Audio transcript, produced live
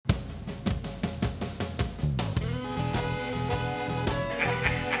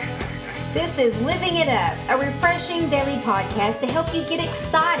This is Living It Up, a refreshing daily podcast to help you get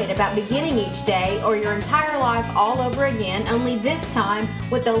excited about beginning each day or your entire life all over again, only this time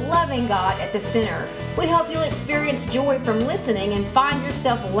with the loving God at the center. We hope you'll experience joy from listening and find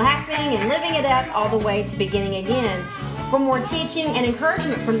yourself laughing and living it up all the way to beginning again. For more teaching and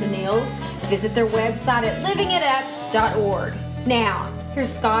encouragement from the Neils, visit their website at livingitup.org. Now,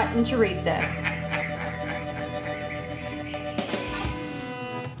 here's Scott and Teresa.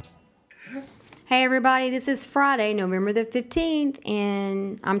 Hey everybody, this is Friday, November the 15th,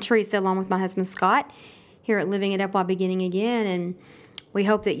 and I'm Teresa along with my husband Scott here at Living It Up While Beginning Again, and we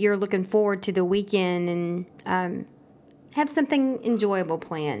hope that you're looking forward to the weekend and have something enjoyable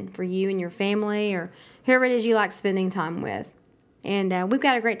planned for you and your family or whoever it is you like spending time with. And we've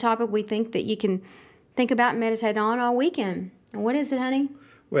got a great topic we think that you can think about and meditate on all weekend. And what is it, honey?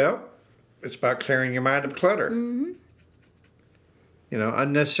 Well, it's about clearing your mind of clutter. Mm-hmm. You know,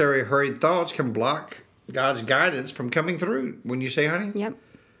 unnecessary hurried thoughts can block God's guidance from coming through. Wouldn't you say, honey? Yep.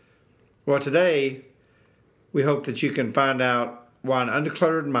 Well, today, we hope that you can find out why an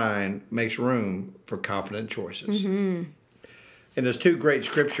uncluttered mind makes room for confident choices. Mm-hmm. And there's two great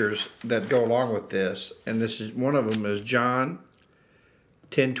scriptures that go along with this. And this is one of them is John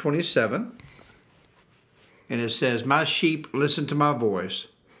 10:27. And it says, "My sheep listen to my voice.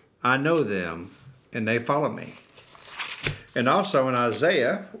 I know them, and they follow me." And also in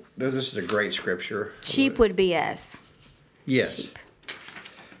Isaiah, this is a great scripture. Sheep would be us. Yes. Sheep.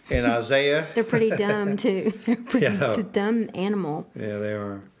 In Isaiah. They're pretty dumb, too. They're pretty Yeah. dumb animal. Yeah, they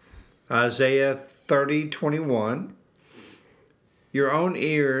are. Isaiah 30:21. "Your own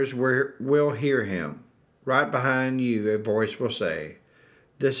ears will hear him. Right behind you a voice will say,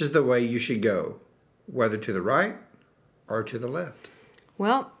 'This is the way you should go, whether to the right or to the left.'"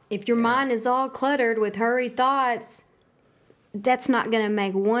 Well, if your mind is all cluttered with hurried thoughts, that's not going to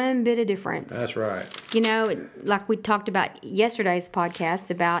make one bit of difference. That's right. You know, like we talked about yesterday's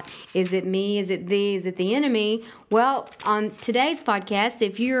podcast about, is it me, is it thee, is it the enemy? Well, on today's podcast,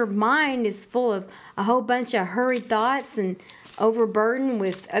 if your mind is full of a whole bunch of hurried thoughts and overburdened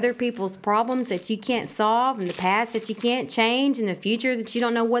with other people's problems that you can't solve, and the past that you can't change, and the future that you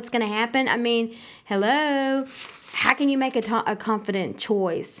don't know what's going to happen, I mean, hello, how can you make a confident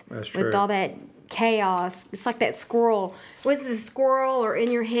choice That's with true. all that chaos? It's like that squirrel. Was it a squirrel or in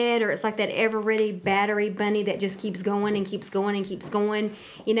your head, or it's like that ever-ready battery bunny that just keeps going and keeps going and keeps going,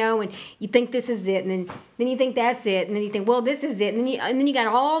 you know, and you think this is it, and then you think that's it, and then you think, well, this is it, and then you got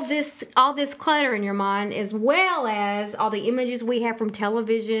all this clutter in your mind, as well as all the images we have from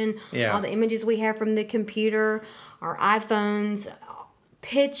television, Yeah. all the images we have from the computer, our iPhones,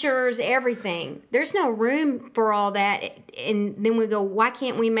 pictures, everything. There's no room for all that, and then we go, why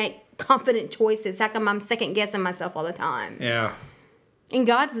can't we make confident choices? How come I'm second guessing myself all the time? Yeah. And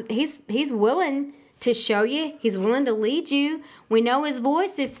he's willing to show you. He's willing to lead you. We know his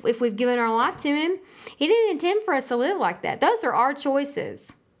voice if we've given our life to him. He didn't intend for us to live like that. Those are our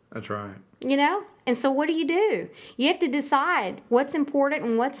choices. That's right. You know? And so what do? You have to decide what's important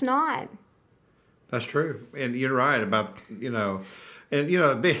and what's not. That's true. And you're right about,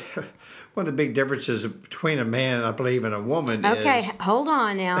 one of the big differences between a man, I believe, and a woman Okay, hold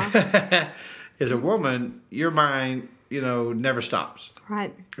on now. is a woman, your mind, never stops.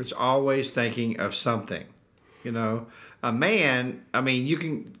 Right. It's always thinking of something. A man, I mean, you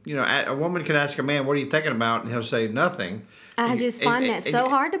can, a woman can ask a man, "What are you thinking about?" And he'll say nothing. I just find that so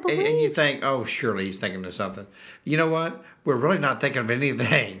hard to believe. And you think, "Oh, surely he's thinking of something." You know what? We're really not thinking of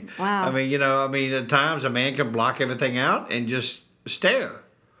anything. Wow. I mean, at times a man can block everything out and just stare.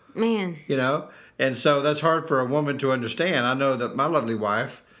 Man. And so that's hard for a woman to understand. I know that my lovely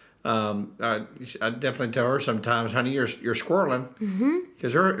wife, I definitely tell her sometimes, "Honey, you're squirreling,"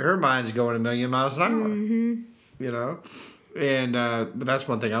 because her mind's going a million miles an hour. And but that's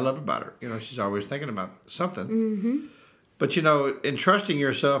one thing I love about her. She's always thinking about something. But entrusting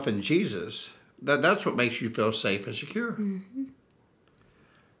yourself in Jesus, that's what makes you feel safe and secure.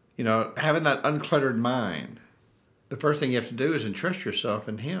 Having that uncluttered mind. The first thing you have to do is entrust yourself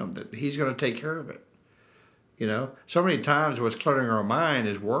in Him, that He's going to take care of it. So many times what's cluttering our mind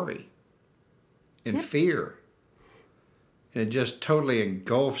is worry and fear. And it just totally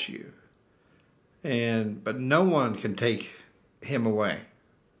engulfs you. But no one can take Him away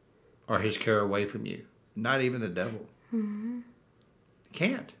or His care away from you. Not even the devil.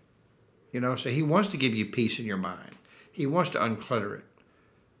 Can't. So He wants to give you peace in your mind. He wants to unclutter it.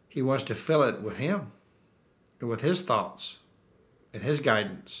 He wants to fill it with Him. With His thoughts and His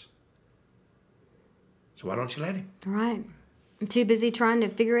guidance. So why don't you let Him? Right. I'm too busy trying to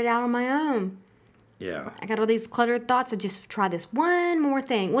figure it out on my own. Yeah. I got all these cluttered thoughts. I just try this one more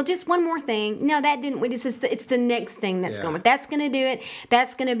thing. Well, just one more thing. No, that didn't. It's the next thing that's going. That's going to do it.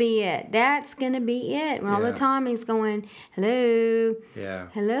 That's going to be it. That's going to be it. When all the time he's going, hello. Yeah.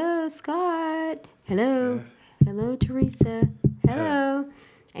 Hello, Scott. Hello. Hello, Teresa. Hello.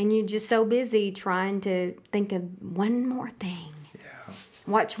 And you're just so busy trying to think of one more thing.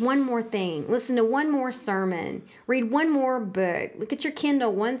 Watch one more thing. Listen to one more sermon. Read one more book. Look at your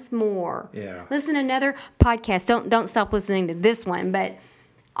Kindle once more. Yeah. Listen to another podcast. Don't stop listening to this one, but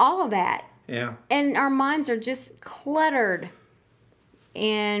all of that. Yeah. And our minds are just cluttered.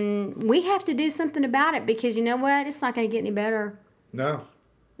 And we have to do something about it because you know what? It's not going to get any better. No.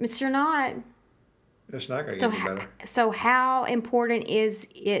 It's sure not. It's not going to get any better. So how important is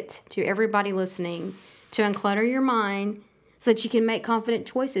it to everybody listening to unclutter your mind so that you can make confident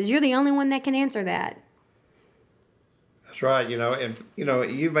choices? You're the only one that can answer that. That's right. And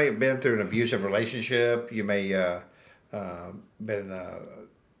you may have been through an abusive relationship. You may been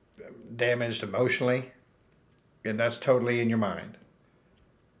damaged emotionally, and that's totally in your mind.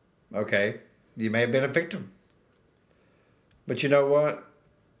 Okay, you may have been a victim, but you know what?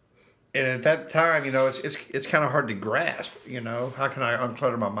 And at that time, it's kind of hard to grasp. How can I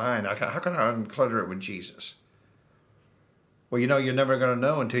unclutter my mind? How can I unclutter it with Jesus? Well, you're never going to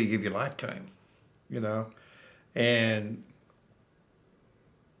know until you give your life to him, And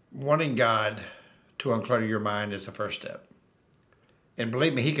wanting God to unclutter your mind is the first step. And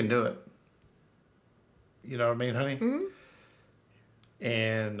believe me, he can do it. You know what I mean, honey? Mm-hmm.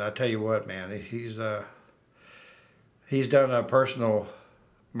 And I tell you what, man, he's done a personal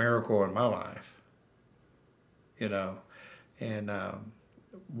miracle in my life, And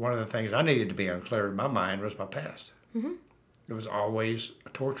one of the things I needed to be uncluttered in my mind was my past. Mm-hmm. It was always a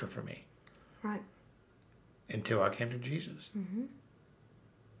torture for me. Right. Until I came to Jesus. Mm-hmm.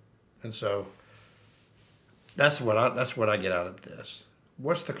 And so that's what I get out of this.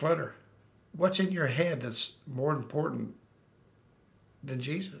 What's the clutter? What's in your head that's more important than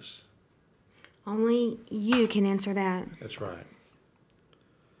Jesus? Only you can answer that. That's right.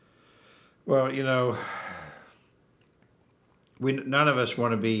 Well, none of us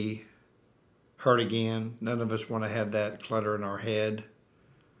want to be hurt again. None of us want to have that clutter in our head.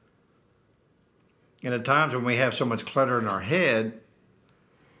 And at times when we have so much clutter in our head,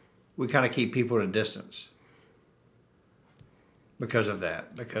 we kind of keep people at a distance because of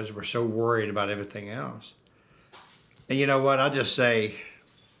that, because we're so worried about everything else. And you know what? I just say,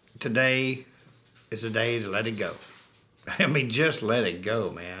 today is a day to let it go. I mean, just let it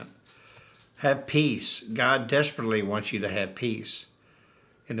go, man. Have peace. God desperately wants you to have peace.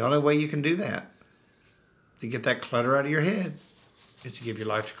 And the only way you can do that, to get that clutter out of your head, is to give your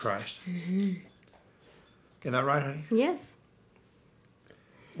life to Christ. Mm-hmm. Isn't that right, honey? Yes.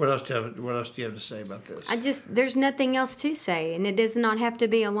 What else do you have to say about this? There's nothing else to say, and it does not have to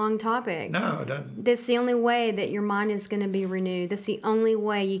be a long topic. No, it doesn't. That's the only way that your mind is going to be renewed. That's the only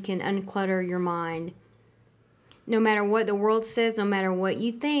way you can unclutter your mind. No matter what the world says, no matter what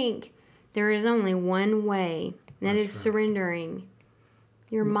you think, there is only one way. And that is surrendering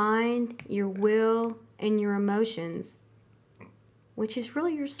your mind, your will, and your emotions, which is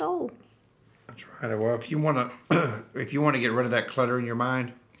really your soul. That's right. Well, if you want to get rid of that clutter in your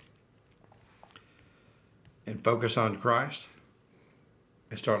mind and focus on Christ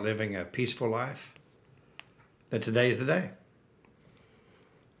and start living a peaceful life, then today is the day.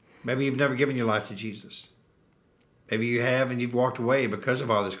 Maybe you've never given your life to Jesus. Maybe you have and you've walked away because of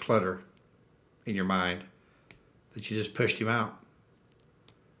all this clutter in your mind that you just pushed him out.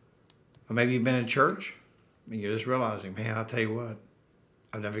 Or maybe you've been in church and you're just realizing, man, I'll tell you what,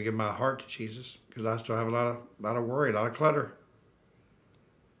 I've never given my heart to Jesus because I still have a lot of worry, a lot of clutter.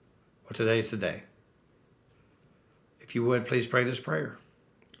 Well, today's the day. If you would, please pray this prayer.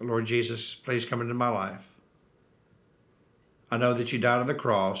 Lord Jesus, please come into my life. I know that you died on the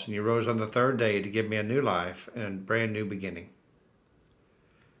cross and you rose on the third day to give me a new life and a brand new beginning.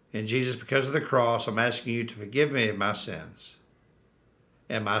 And Jesus, because of the cross, I'm asking you to forgive me of my sins.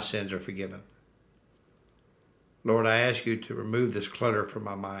 And my sins are forgiven. Lord, I ask you to remove this clutter from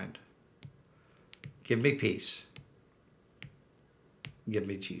my mind. Give me peace. Give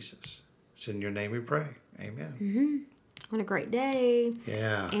me Jesus. It's in your name we pray. Amen. Mm-hmm. What a great day.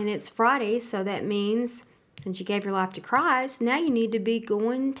 Yeah. And it's Friday, so that means since you gave your life to Christ, now you need to be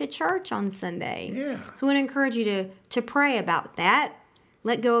going to church on Sunday. Yeah. So I want to encourage you to pray about that.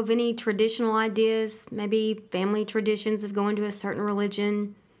 Let go of any traditional ideas, maybe family traditions of going to a certain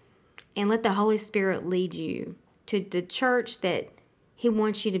religion, and let the Holy Spirit lead you to the church that He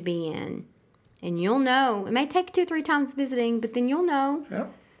wants you to be in. And you'll know. It may take 2 or 3 times visiting, but then you'll know.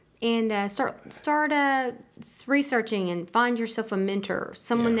 Yep. and start researching and find yourself a mentor,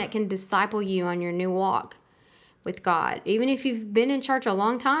 someone that can disciple you on your new walk with God. Even if you've been in church a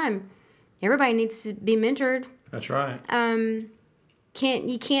long time, everybody needs to be mentored. That's right. You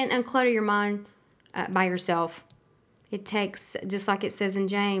can't unclutter your mind by yourself. It takes, just like it says in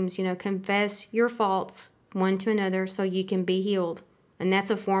James, confess your faults one to another so you can be healed. And that's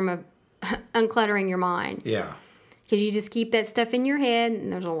a form of uncluttering your mind. Yeah. Because you just keep that stuff in your head,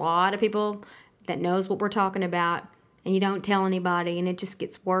 and there's a lot of people that knows what we're talking about, and you don't tell anybody, and it just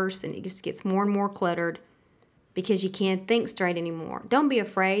gets worse, and it just gets more and more cluttered because you can't think straight anymore. Don't be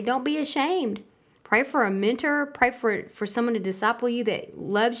afraid. Don't be ashamed. Pray for a mentor. Pray for someone to disciple you that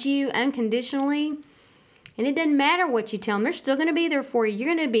loves you unconditionally. And it doesn't matter what you tell them. They're still going to be there for you.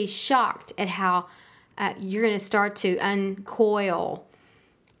 You're going to be shocked at how you're going to start to uncoil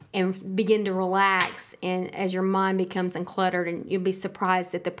and begin to relax, and as your mind becomes uncluttered, and you'll be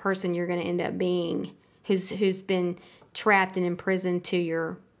surprised at the person you're going to end up being who's been trapped and imprisoned to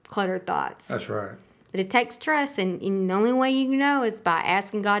your cluttered thoughts. That's right. But it takes trust, and the only way you know is by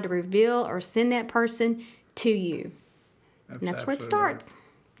asking God to reveal or send that person to you. And that's where it starts. Right.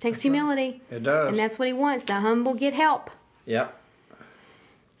 It takes humility. Right. It does. And that's what he wants. The humble get help. Yep.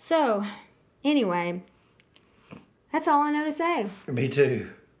 So, anyway, that's all I know to say. Me too.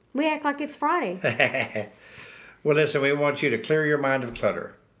 We act like it's Friday. Well, listen, we want you to clear your mind of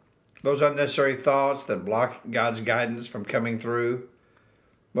clutter. Those unnecessary thoughts that block God's guidance from coming through.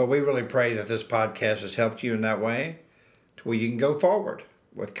 Well, we really pray that this podcast has helped you in that way to where you can go forward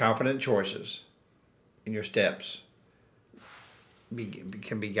with confident choices in your steps.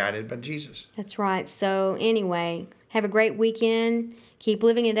 Can be guided by Jesus. That's right. So anyway, have a great weekend. Keep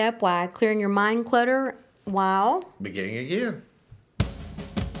living it up while clearing your mind clutter while beginning again.